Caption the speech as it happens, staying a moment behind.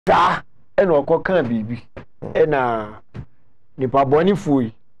sa ena okoka bibi ena nipa boni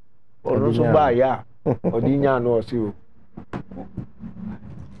fui ono so ba ya odinya no o se o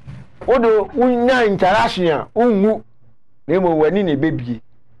odo unya interaction ungu nemo wani ne bebie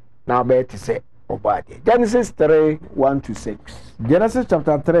na ba ete se obade. Genesis 3:1-6. Genesis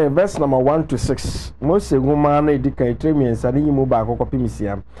chapter 3 verse number 1-6. Mose woman edikan tremiensa ni mu ba akoko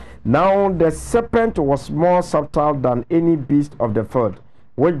misiam. Now the serpent was more subtle than any beast of the field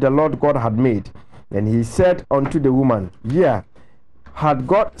which the Lord God had made. And he said unto the woman, yeah, had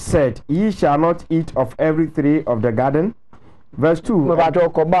God said, ye shall not eat of every tree of the garden? Verse 2.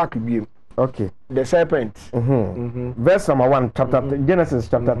 Okay. The serpent. Verse number 1, chapter Genesis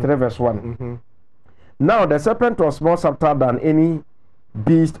chapter 3 verse 1. Now the serpent was more subtle than any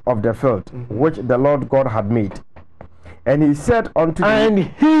beast of the field which the Lord God had made. And he said unto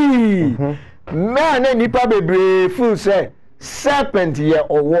he man and nipa bebre fool say serpent ye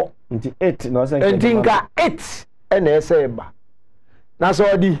owo nti 8 no say ntinka 8 and say ba na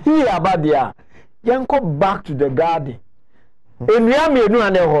so the he about there yanko back to the garden enua mienu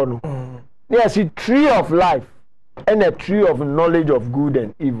ane ho no there is a tree of life and a tree of knowledge of good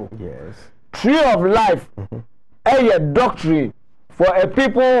and evil. Yes. Tree of life a doctrine for a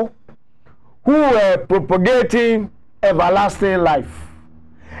people who were propagating everlasting life,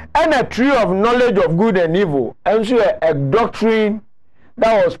 and a tree of knowledge of good and evil, and so a doctrine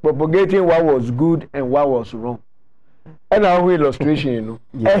that was propagating what was good and what was wrong. And our illustration, you know,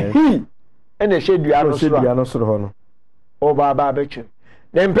 yes. He and a shade you are no oh baba beche.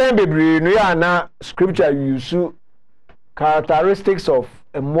 Then pen bebre no ya na scripture use characteristics of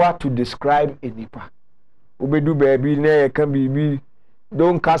a more to describe a nipa. Ubedu baby ne can be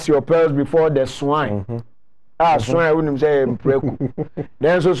don't cast your pearls before the swine. Swine wouldn't say preku.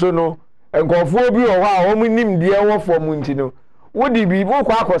 Then so no and conform or wow, nim dear one for Muntino. Would he be book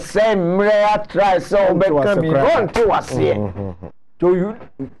or same rare try so can be gone to us here. So you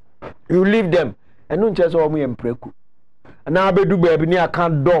leave them and don't just all me and preku. And now be do baby near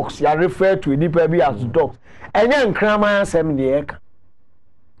can dogs, you refer to any baby as dogs. And then crama sem the ek.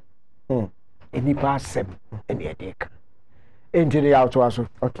 Any pass sem any ek. Into the out also.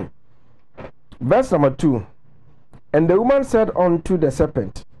 Okay. Verse number 2. And the woman said unto the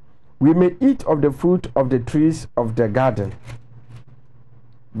serpent, we may eat of the fruit of the trees of the garden.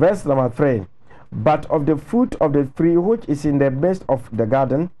 Verse number 3. But of the fruit of the tree which is in the midst of the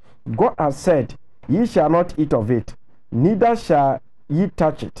garden, God has said, ye shall not eat of it, neither shall ye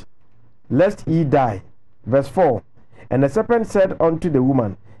touch it, lest ye die. Verse 4. And the serpent said unto the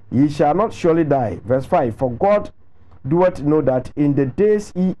woman, ye shall not surely die. Verse 5. For God doeth know that in the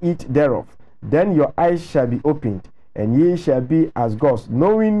days ye eat thereof, then your eyes shall be opened, and ye shall be as gods,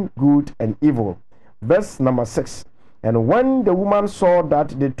 knowing good and evil. Verse number 6. And when the woman saw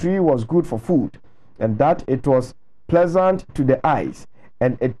that the tree was good for food, and that it was pleasant to the eyes,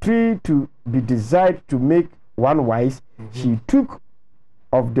 and a tree to be desired to make one wise, she took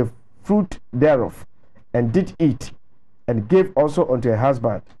of the fruit thereof, and did eat, and gave also unto her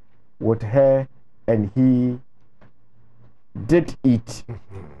husband with her, and he did eat.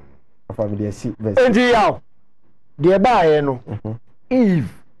 The buyer no Eve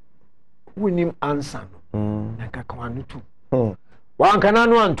winim answer no na kakwanu tu wan kana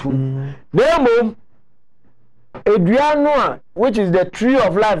no antu nemo eduano which is the tree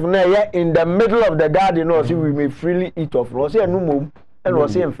of life na in the middle of the garden no say we may freely eat of no say no mom and no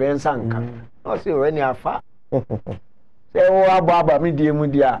say mfen sanka no say when you afa say wo ababa me die mu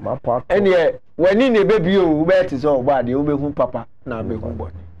dia ene wani ne bebi o be te so oba de obehu papa na behu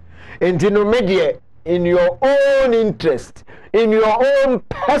body entino medie in your own interest, in your own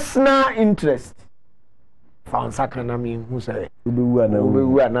personal interest. Found sakanami who say,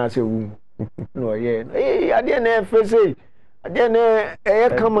 Ubu and I say, no, yeah, I didn't say, I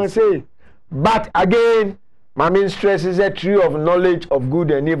didn't come and say, but again, my main stress is a tree of knowledge of good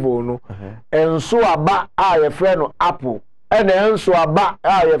and evil, no, and so about a friend of apple, and then so about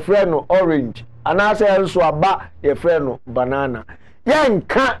a friend of orange, and I say, so about a friend of banana. Yan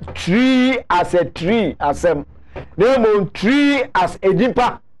can't tree as a tree as a name tree as a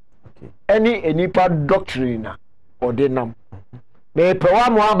nipa any nipa doctrine or the name. Me pewa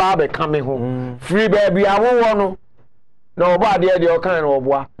mo aba be coming home free baby I won no no ba de the kind of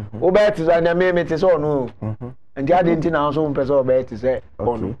boa o be ti say na me ti so no and the other thing na so person o be ti say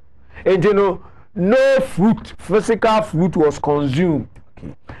no no fruit physical fruit was consumed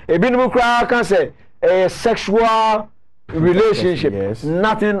ebinum kra can say a sexual relationship, yes.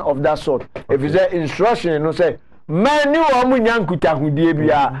 Nothing of that sort. If you say instruction, you know, say, many women yankuta hudie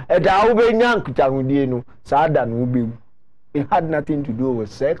bia, eta ube yankuta hudie no, sada no be. It had nothing to do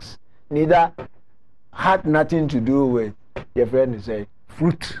with sex, neither had nothing to do with your friend say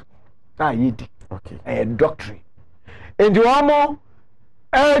fruit. Yidi. Okay. A doctrine. And you amo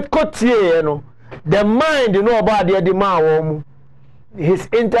kotie no the mind you know about the man his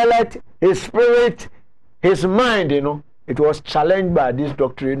intellect, his spirit, his mind, it was challenged by this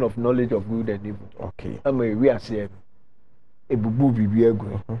doctrine of knowledge of good and evil. Okay. We are saying a bubu bibi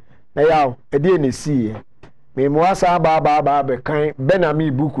egu. Na yaw edi na see me mo asa ba be kan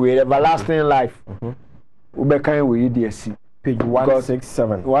Benami book we everlasting life. We be kan we dey see page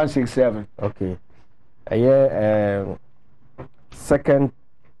 167. 167. Okay. Second,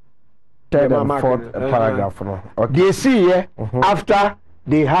 third, and fourth paragraph. Okay. They see after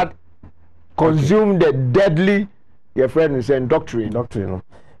they had consumed the deadly, your friend is saying doctrine.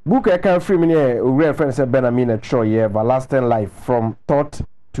 Book I can free me reference Benjamin Troy everlasting life from thought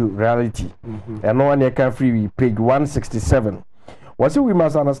to reality. And no one can free page 167. Was it we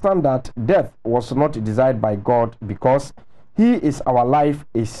must understand that death was not desired by God because He is our life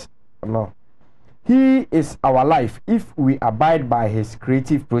He is our life if we abide by His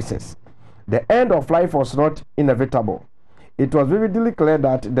creative process. The end of life was not inevitable. It was vividly clear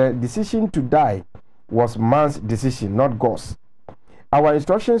that the decision to die was man's decision, not God's. Our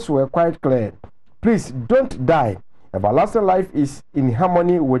instructions were quite clear. Please don't die. Everlasting life is in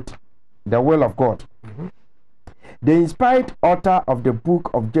harmony with the will of God. The inspired author of the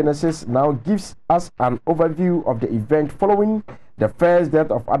book of Genesis now gives us an overview of the event following the first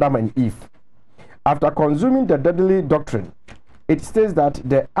death of Adam and Eve. After consuming the deadly doctrine, it states that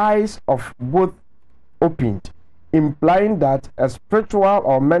the eyes of both opened, implying that a spiritual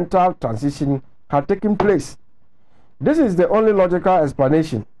or mental transition had taken place. This is the only logical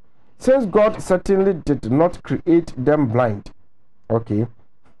explanation, since God certainly did not create them blind. Okay.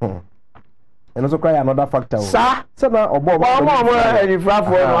 And also cry another factor. Sir,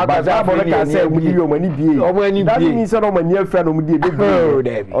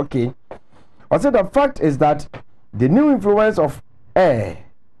 okay. Also, the fact is that the new influence of air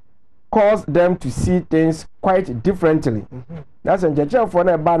caused them to see things quite differently. That's a judge for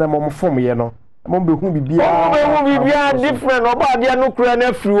a banner mom from you know. Different about the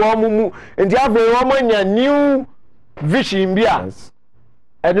nuclear through and the have new vision. Yes.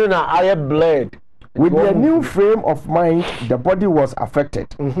 And then I bled. With their new frame of mind, the body was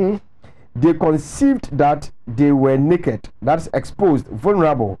affected. They conceived that they were naked, that's exposed,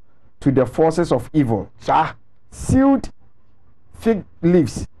 vulnerable to the forces of evil. Sewed fig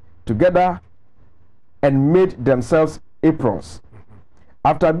leaves together and made themselves aprons.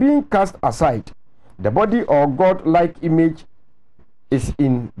 After being cast aside, the body or God-like image is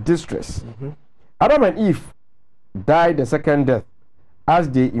in distress. Adam and Eve died the second death as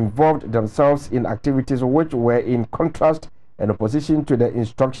they involved themselves in activities which were in contrast and opposition to the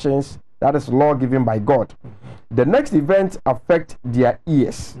instructions, that is law given by God. The next events affect their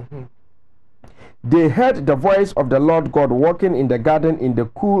ears. They heard the voice of the Lord God walking in the garden in the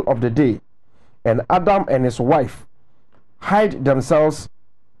cool of the day, and Adam and his wife hide themselves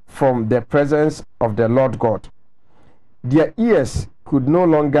from the presence of the Lord God. Their ears could no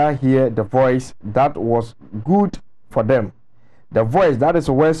longer hear the voice that was good for them. The voice that is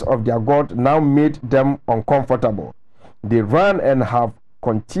worse of their God now made them uncomfortable. They ran and have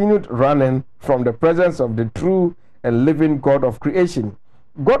continued running from the presence of the true and living God of creation.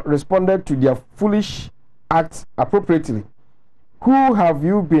 God responded to their foolish acts appropriately. Who have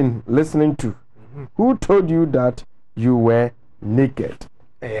you been listening to? Who told you that you were naked?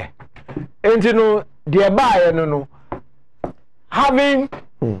 And you know, thereby, having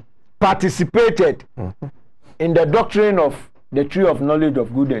participated in the doctrine of the tree of knowledge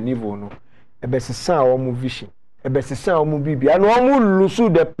of good and evil, no, vision, and lose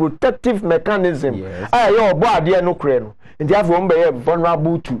the protective mechanism. Your body no crane, and therefore be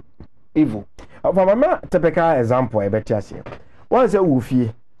vulnerable to evil. Mama, typical example, I bet you. Once a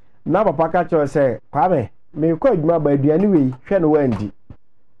woofy, now papa catch you say, Kwame, me quite my baby anyway, Shan Wendy.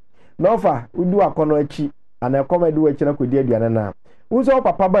 No, fa, we do a corner and I come and do a channel with the Diana. Who's all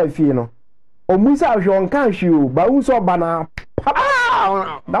papa by Fino? O Musa, you can't you, but who's all banner?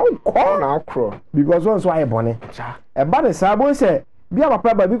 Now call now crow because once why bonnet. A banner sabo say, be a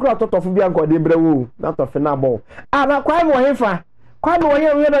papa, be crowd of Bianco de Brew, not of Fenabo. And I quite more hefa. Quite more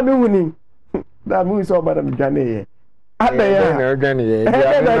here, we are winning. That moves all by the Jane.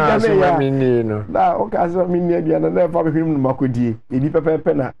 Now, okay, so me near and never him Makudi, a deeper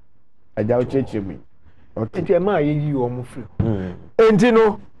penna. I doubt change me. Okay, my you almost feel. And you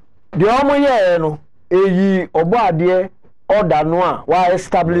know, the armor here, no, a oba dear order noir, why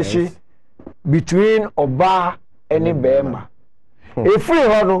establish between Oba any bema. If free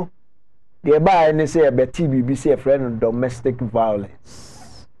hono, the buy any say a bet BBC a friend of domestic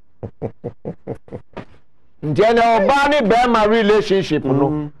violence. General Barney Bema relationship,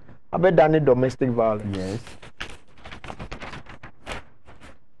 no. I bet done domestic violence. Yes.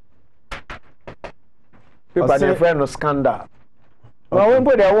 People are friend of scandal. Now, when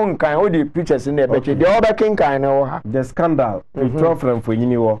put their own kind, all the pictures in there, but the other king kind of the scandal. We draw from for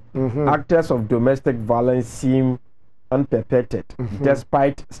actors of domestic violence seem unperpetrated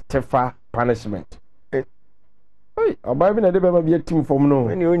despite stiffer punishment. Hey, I'm having a debate be a team from no.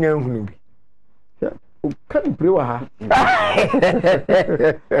 When you know, can't pray with her.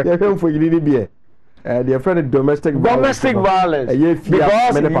 They're going for you, dear. They're friend of domestic violence.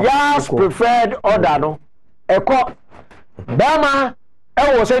 Because Yas preferred order, no. Eko Bama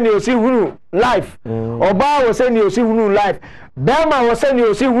was saying you see who life. Oba was saying you see who life. Bama was saying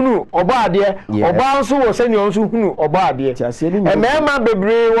you see who Oba dear. Oba was saying you see who Oba dear. And Mama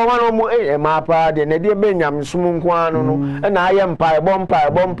Bebre, one more a mapa, the Nadia Benyam Sumunquano, and I am pie bomb,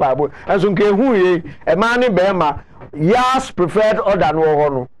 and some came who a man in Bama. Yas preferred order no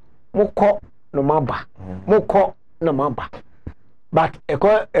hono. Moko no mamba. Moko no mamba. But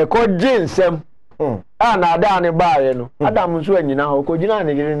Eko Jane na ada baaye no adam nso anyina ho ko gina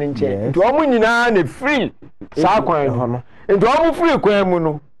ne gire ne nche nti omu nyina ne free saa kwan no nti omu free kwan mu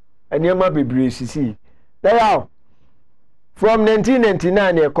no eniema bebre sisi now from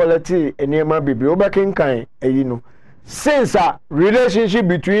 1999 equality eniema bebre obekinkan eyi no since a relationship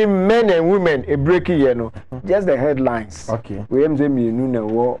between men and women a breaking here no just the headlines okay we am say me nu na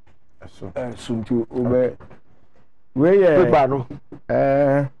wo so nti obe we paper no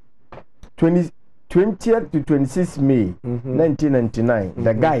 20th to 26th May 1999,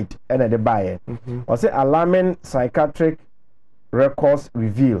 the guide and the buyer was alarming psychiatric records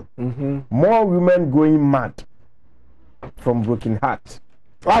reveal more women going mad from broken heart.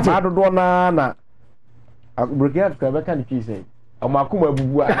 What? I don't know. Broken heart, I can't say. I'm a kuma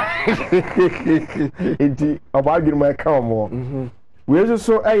bubua. It's about you, my come. We also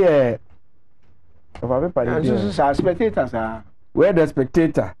saw a spectators. Where the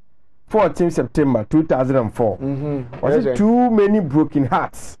spectator. 14 September 2004 was it too many broken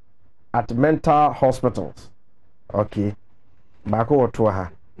hearts at mental hospitals. Okay. Back over to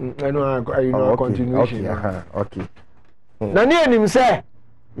her. I know continuation. Okay. Nani him say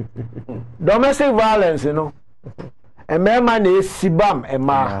domestic violence, you know. A man is sibam a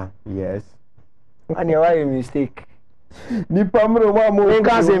ma. Yes. And you are a mistake. Nipa mro wa mo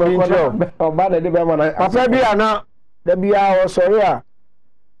nka se bi njo. Oba na de be ma na. Papa bi ana da bia o sorry a.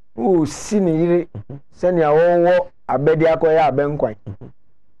 O sini yire sani awowo abedi akoya abenkwan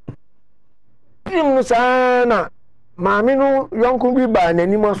tim sana maami no yonku bi ba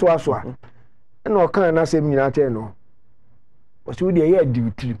nanimo so aso a na o kan na sem nyina che no o si wo de ye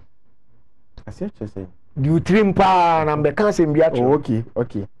diutrim ase che se diutrim pa na mbe kan sem bi acho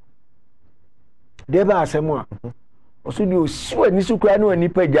okay de ba asem a o so de o si wani su kura na wani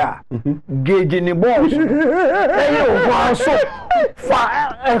paja geje ni boss eyo kwa so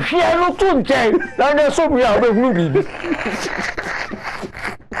fa ehie no to nche na na so bi a obehunu bibi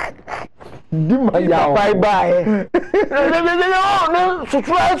di ma ya bye bye no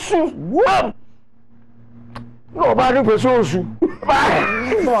sutura su wam no ba ni peso su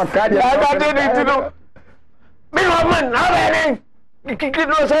no ka dia ba de no me no man na be ni kiki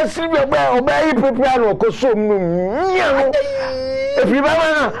no say silvia gba obayi prepare no ko so mu nya no if you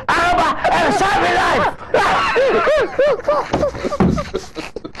remember aba serve life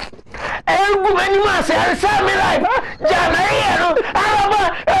egu mani ma say serve life jana here no aba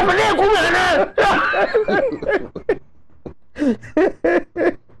e ku na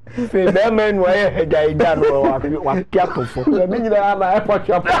fe be men wa ye heja no wa piato fo me nyina na e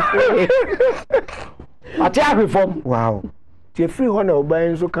potwa ati afi fom wow ti free hona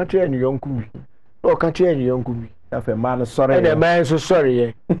oban so ka tire ni yonku bi o ka tire ni yonku bi afa man sorry and the man so sorry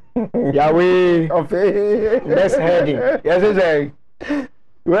ye Yahweh of next heading yes say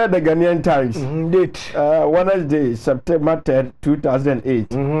where the Ghanaian Times date Wednesday September 10,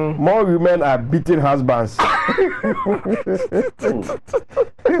 2008 more women are beating husbands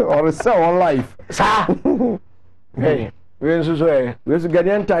or sell on life hey we so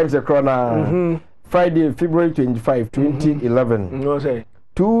Ghanaian Times corner Friday, February 25, 2011. No say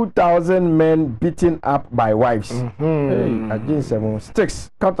 2,000 men beaten up by wives. Hey, sticks,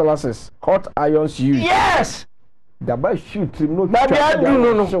 cutlasses, hot irons used. Yes. The boy shoot him. No.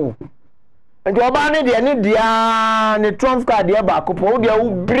 And you abandon the any dia ne trump card dia ba ko po dia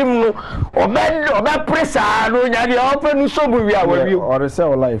u brim no obe pressa no nya dia open so bu wi a we or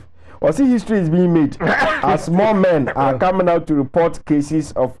sell life. Or see, history is being made as more men are coming out to report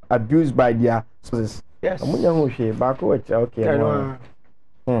cases of abuse by their spouses. Yes. Okay.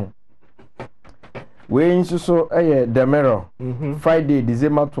 We also the mirror. Friday,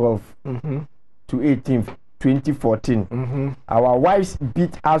 December 12th to 18th, 2014. Our wives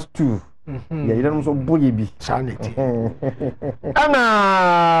beat us too. Yeah, you don't so bully sanity. Anna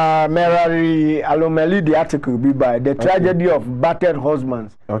Mary Alomeli, the article be by the tragedy of battered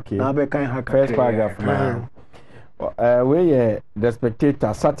husbands. Okay. Now be kind first paragraph now. The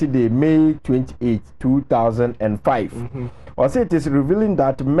Spectator, Saturday, May 28, 2005. Also, it is revealing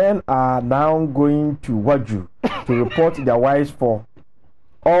that men are now going to Waju to report their wives for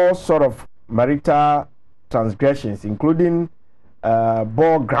all sort of marital transgressions, including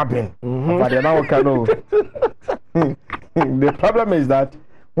ball grabbing. The problem is that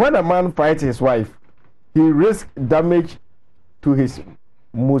when a man fights his wife, he risks damage to his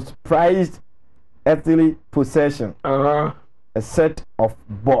most prized earthly possession, a set of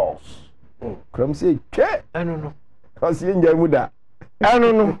balls. Kram say, I don't know. I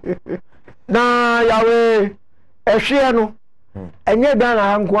don't know. Na Yahweh, Eshiano, and yet Dana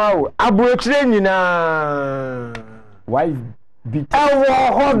Hankwao, Abuchre nyina. Wife beat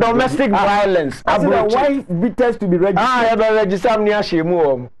domestic violence. Wife beaters to be registered. I register near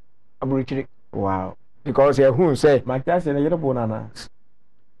Shemu. Abuchre. Wow. Because who say, my class and a little banana.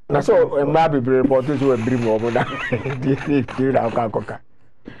 Na so e ma be report to a dream over that.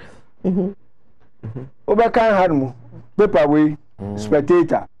 Obekan had paper way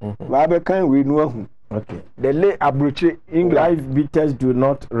Spectator. Obekan we know. Okay. The late Abuchi English life beaters do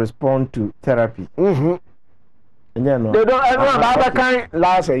not respond to therapy. They don't Obekan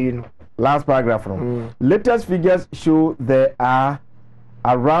last last paragraph from. Latest figures show there are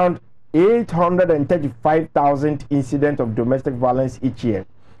around 835,000 incidents of domestic violence each year.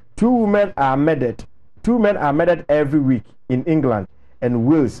 Two men are murdered every week in England and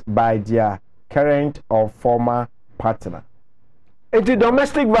Wales by their current or former partner. It's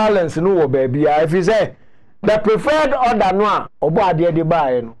domestic violence, no baby. If you say the preferred order no, obo ade de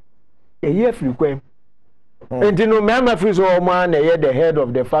buy no. E here frequent. And you know, member fees or man, the head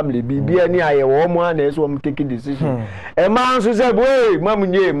of the family, be any I woman is one taking decision. A man who said, "Boy, mamu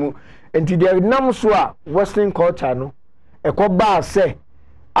nyemu," and the namswa Western culture no. A koba say.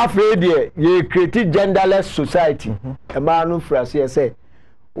 After ye create genderless society. A man who frasi say,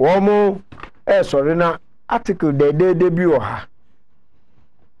 "Womo, sorry na article the debut ha."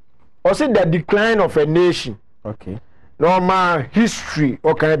 Or say the decline of a nation. Okay. Normal history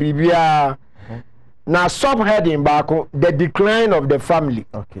or can be now subheading back the decline of the family.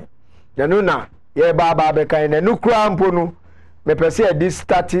 Okay. You know na ye baba be kind no krampo no me pese this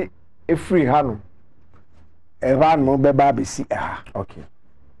start e free hanu. E van mo be ba be si ah. Okay.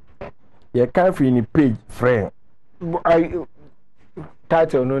 You can't find any page friend.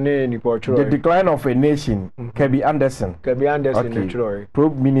 Title no any portrait. The decline of a nation. Kirby Anderson. Kirby Anderson okay.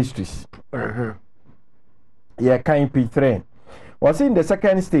 Probe Ministries. Yeah, kind page friend. Was in the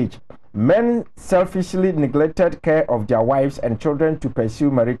second stage. Men selfishly neglected care of their wives and children to pursue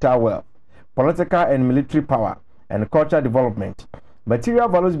marital wealth, political and military power, and cultural development. Material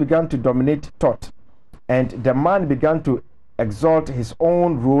values began to dominate thought, and the man began to exalt his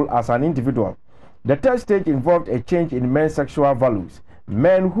own role as an individual. The third stage involved a change in men's sexual values.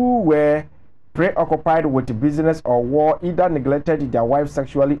 Men who were preoccupied with business or war either neglected their wives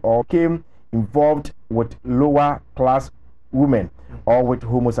sexually or became involved with lower class women or with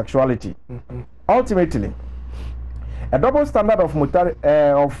homosexuality. Ultimately, a double standard of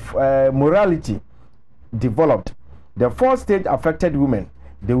morality developed. The fourth stage affected women.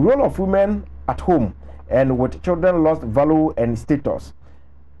 The role of women at home and with children lost value and status.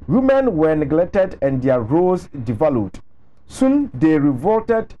 Women were neglected and their roles devalued. Soon they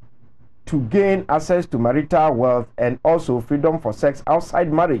revolted to gain access to marital wealth and also freedom for sex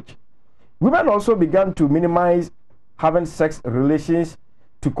outside marriage. Women also began to minimize having sex relations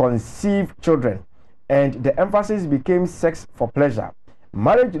to conceive children, and the emphasis became sex for pleasure.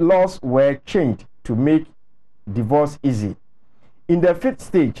 Marriage laws were changed to make divorce easy. In the fifth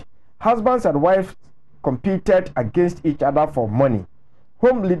stage, husbands and wives competed against each other for money,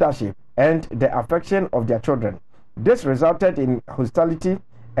 home leadership, and the affection of their children. This resulted in hostility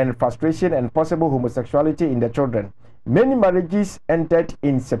and frustration and possible homosexuality in the children. Many marriages ended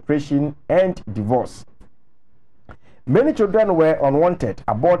in separation and divorce. Many children were unwanted,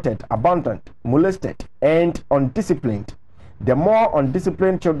 aborted, abandoned, molested, and undisciplined. The more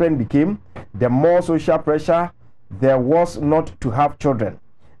undisciplined children became, the more social pressure there was not to have children.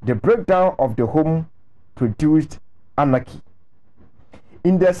 The breakdown of the home produced anarchy.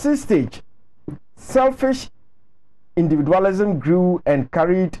 In the sixth stage, selfish individualism grew and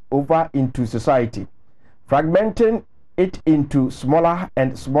carried over into society, fragmenting it into smaller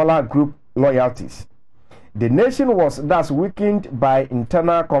and smaller group loyalties. The nation was thus weakened by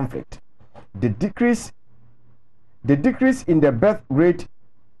internal conflict. The decrease in the birth rate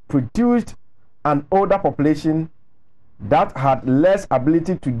produced an older population that had less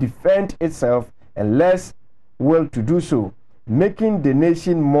ability to defend itself and less will to do so, making the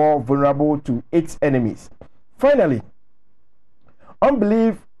nation more vulnerable to its enemies. Finally,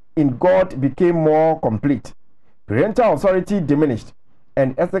 unbelief in God became more complete. Parental authority diminished,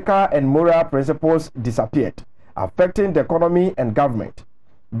 and ethical and moral principles disappeared, affecting the economy and government.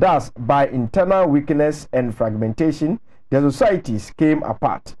 Thus, by internal weakness and fragmentation, the societies came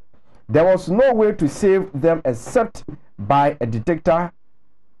apart. There was no way to save them except by a dictator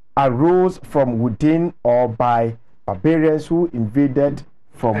arose from within or by barbarians who invaded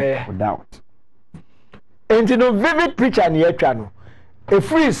from without. And you know, vivid picture near Chano. A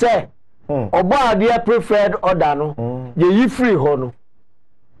free say, Oba dear preferred order no, ye free hono.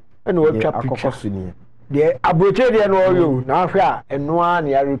 And what picture? The abrochedian or you, now here, and one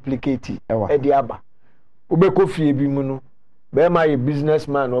ya replicate Ediaba. Ubeko fee bimuno. Bema ye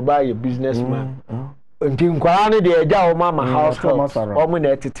businessman or buy a businessman. Until Kwane de Eja Mama household,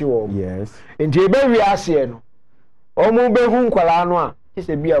 Omune Titi. Yes. And Jebe we are seeing. Omu be hun kwala it's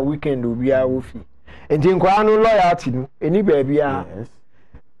a be a weekend will be a woofy. And in Kwano loyalty, any baby. Yes.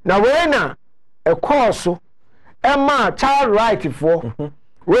 Now, when a course, Emma, child right for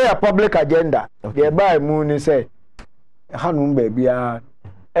where a public agenda, thereby moon say, Hanum baby,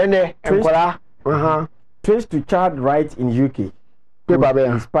 trace to child rights in UK.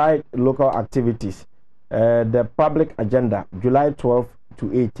 Inspired local activities. The public agenda, July 12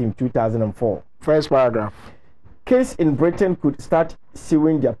 to 18, 2004. First paragraph. Case in Britain could start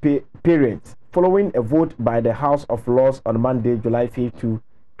suing their parents following a vote by the House of Lords on Monday, July 5 to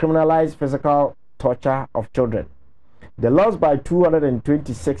criminalize physical torture of children. The laws by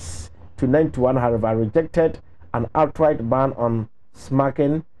 226 to 91, however, rejected an outright ban on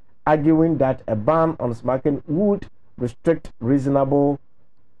smacking, arguing that a ban on smacking would restrict reasonable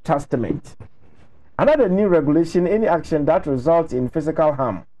chastisement. Another new regulation, any action that results in physical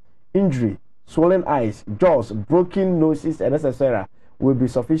harm, injury, swollen eyes, jaws, broken noses, and etc., will be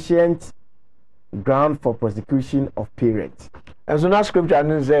sufficient ground for prosecution of parents. And so that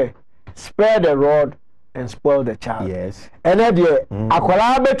scripture says, spare the rod and spoil the child. Yes. And then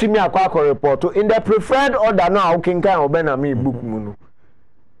akwala betimi akwa report in the preferred order now king kan obena me book munu.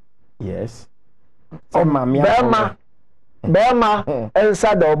 Yes. Bema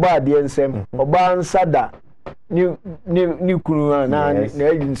ensada oba ade ensem oba ensada ni kunu na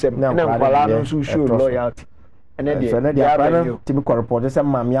ensem na nkwala no so show loyalty. And then the apana timi ko report say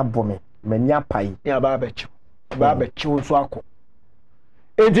mami abome mani apai ya ba bechi so akọ.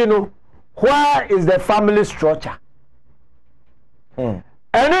 Ejino, where is the family structure? And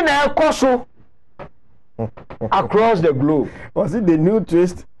then also across the globe. Was it the new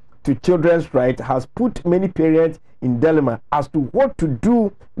twist to children's rights has put many parents in dilemma as to what to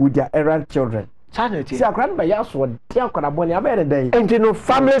do with their errant children? Sanity. See, I can't buy us what and you know,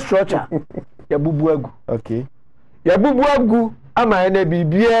 family structure. Yabubuagu. Okay. Yabubuagu, am I a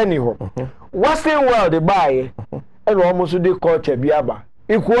BB anyhow? Western world, they buy and almost the culture biaba.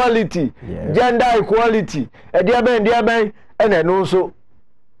 Equality, gender equality, and then also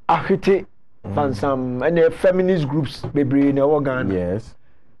ahite and some and feminist groups baby in organ. Yes.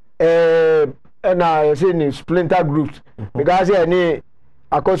 And I say splinter groups because any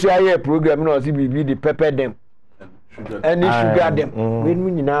a program no see be the pepper them and sugar them. When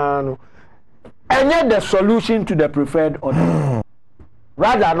we know and yet the solution to the preferred order.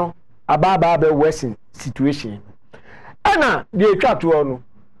 Rather no about the Western situation. Ana the chat one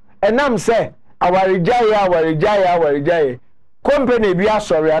and am say our rejaya company be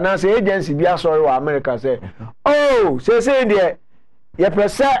sorry and say agency be sorry America say oh say there ye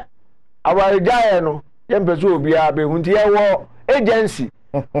pese our rejaya no ye pese obi abe hunti ye wo agency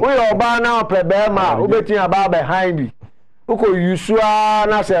we oba na pebema obetin aba behind bi uko yusua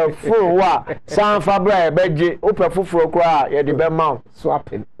na say phone wa san fabra e beje opefufuro kra ye de be ma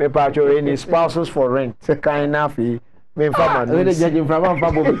swapping me pa cho any spouses for rent kind na fi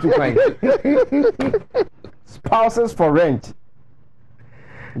spouses for rent.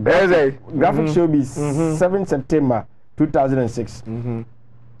 There's a graphic showbiz 7 September 2006.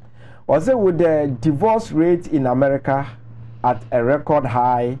 Was it with the divorce rate in America at a record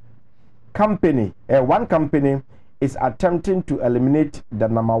high? One company is attempting to eliminate the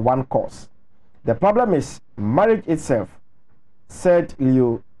number one cause. The problem is marriage itself. said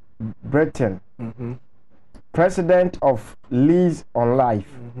Leo Breton, president of Lease on Life.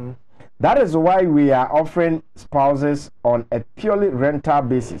 That is why we are offering spouses on a purely rental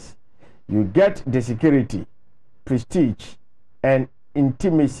basis. You get the security, prestige, and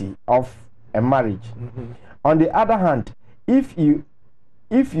intimacy of a marriage. On the other hand, if you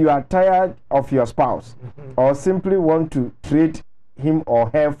are tired of your spouse or simply want to trade him or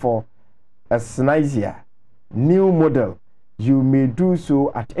her for a snazzier new model, you may do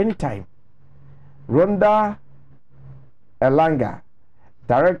so at any time. Rhonda Elanga,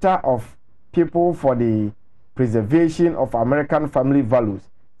 Director of People for the Preservation of American Family Values,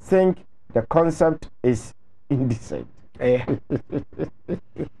 think the concept is indecent.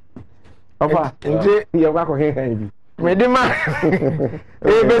 Opa, nje yeba ko hehe bi. Medima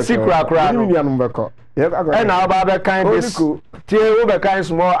besi kura no. And now about kind this tie we kind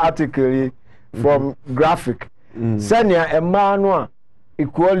small article from graphic. Senior a man no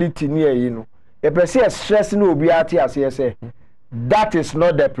equality near you know. A person stress no obi ati ase say that is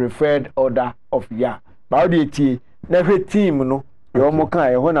not the preferred order of ya. But the tie na hwe team no you mo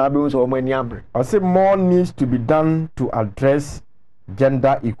kan e ho na be so mo ani abre. I say more needs to be done to address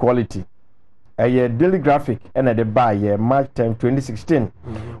gender equality. A daily graphic and at the buy March 10, 2016.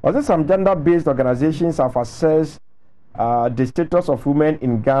 Also, some gender-based organizations have assessed the status of women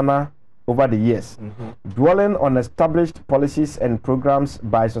in Ghana over the years, dwelling on established policies and programs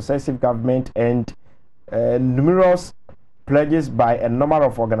by successive government and numerous pledges by a number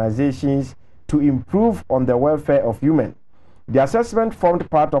of organizations to improve on the welfare of women. The assessment formed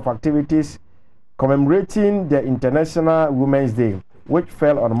part of activities commemorating the International Women's Day, which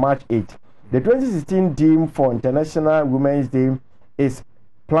fell on March 8. The 2016 theme for International Women's Day is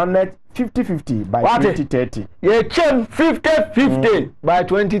Planet 50-50 by 2030. Yeah, 50-50 by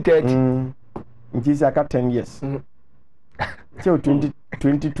 2030. It is like 10 years. So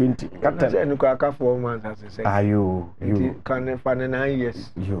 2020. Are you? Can for 9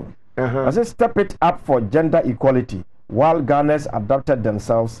 years. You. I say step it up for gender equality. While Ghanaians adapted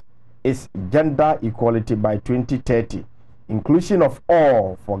themselves, is gender equality by 2030. Inclusion of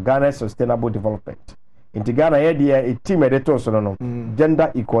all for Ghana's sustainable development. In Ghana, a team editor so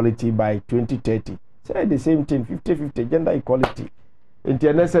gender equality by 2030. Say the same thing, 50-50 gender equality. But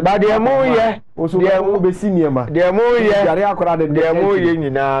the more yeah,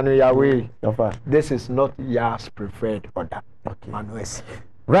 this is not Yah's preferred order. Okay.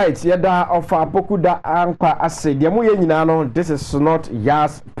 Right, yada of Pokuda Anka Ase, this is not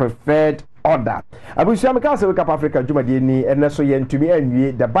Yah's preferred order. Abusia meka se wake up Africa Jumadini and so yentumi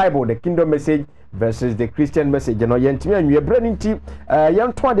anwie the Bible, the kingdom message versus the Christian message. No yentumi anwie branding team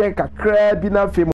yentwa de kakra bi na